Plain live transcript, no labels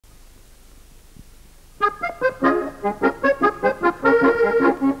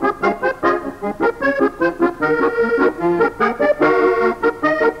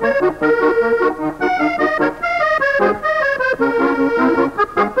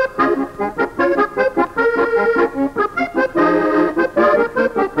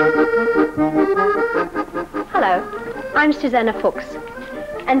I'm Susannah Fuchs,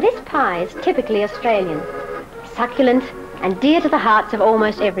 and this pie is typically Australian, succulent and dear to the hearts of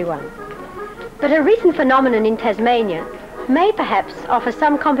almost everyone. But a recent phenomenon in Tasmania may perhaps offer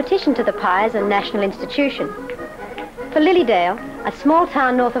some competition to the pie as a national institution. For Lilydale, a small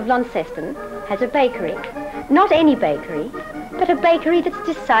town north of Launceston, has a bakery. Not any bakery, but a bakery that's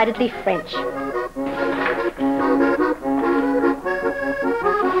decidedly French.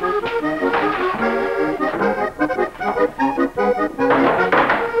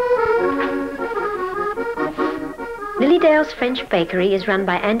 Lilydale's French bakery is run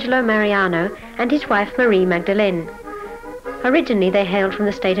by Angelo Mariano and his wife Marie Magdalene. Originally they hailed from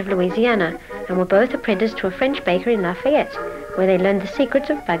the state of Louisiana and were both apprenticed to a French bakery in Lafayette, where they learned the secrets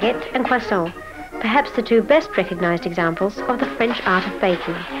of baguette and croissant, perhaps the two best recognized examples of the French art of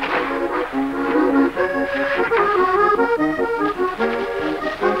baking.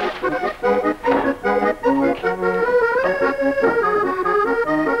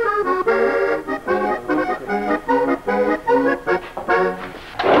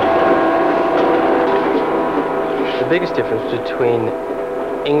 The biggest difference between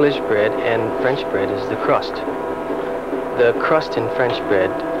English bread and French bread is the crust. The crust in French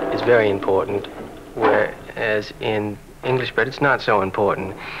bread is very important, whereas in English bread it's not so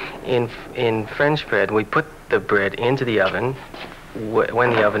important. In French bread, we put the bread into the oven when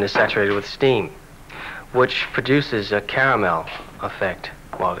the oven is saturated with steam, which produces a caramel effect.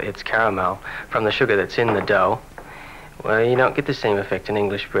 Well, it's caramel from the sugar that's in the dough. Well, you don't get the same effect in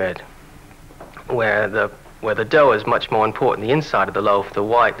English bread, where the dough is much more important. The inside of the loaf, the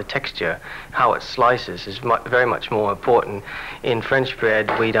white, the texture, how it slices is very much more important. In French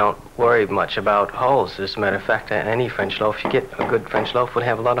bread, we don't worry much about holes. As a matter of fact, any French loaf you get, a good French loaf, would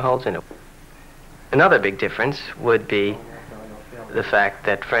have a lot of holes in it. Another big difference would be the fact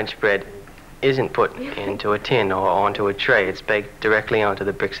that French bread isn't put into a tin or onto a tray. It's baked directly onto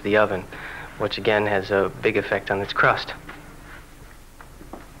the bricks of the oven, which again has a big effect on its crust.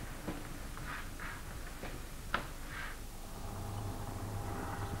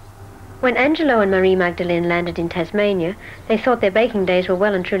 When Angelo and Marie Magdalene landed in Tasmania, they thought their baking days were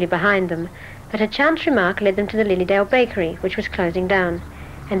well and truly behind them, but a chance remark led them to the Lilydale bakery, which was closing down,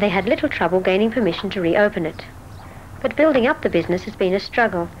 and they had little trouble gaining permission to reopen it. But building up the business has been a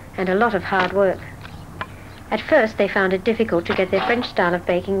struggle and a lot of hard work. At first they found it difficult to get their French style of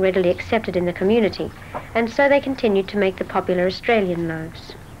baking readily accepted in the community, and so they continued to make the popular Australian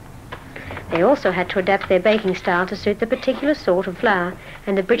loaves. They also had to adapt their baking style to suit the particular sort of flour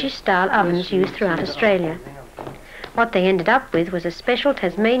and the British-style ovens used throughout Australia. What they ended up with was a special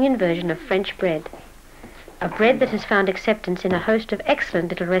Tasmanian version of French bread, a bread that has found acceptance in a host of excellent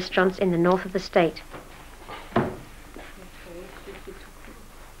little restaurants in the north of the state.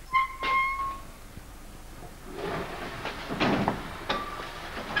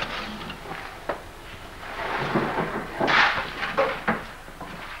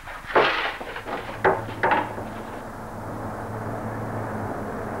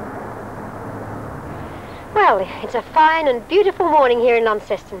 Well, it's a fine and beautiful morning here in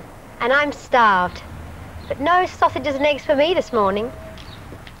Launceston, and I'm starved. But no sausages and eggs for me this morning.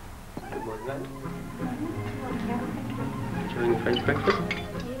 Good morning, ma'am. Enjoying French breakfast?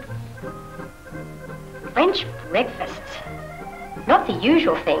 French breakfasts. Not the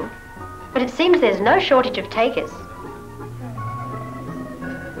usual thing, but it seems there's no shortage of takers.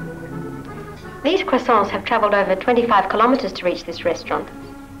 These croissants have travelled over 25 kilometres to reach this restaurant,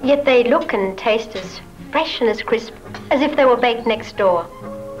 yet they look and taste as fresh and as crisp as if they were baked next door.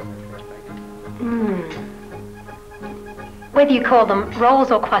 Whether you call them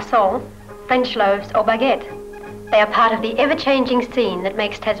rolls or croissants, French loaves or baguette, they are part of the ever-changing scene that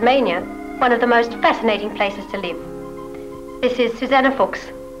makes Tasmania one of the most fascinating places to live. This is Susannah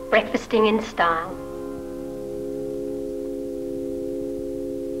Fuchs, breakfasting in style.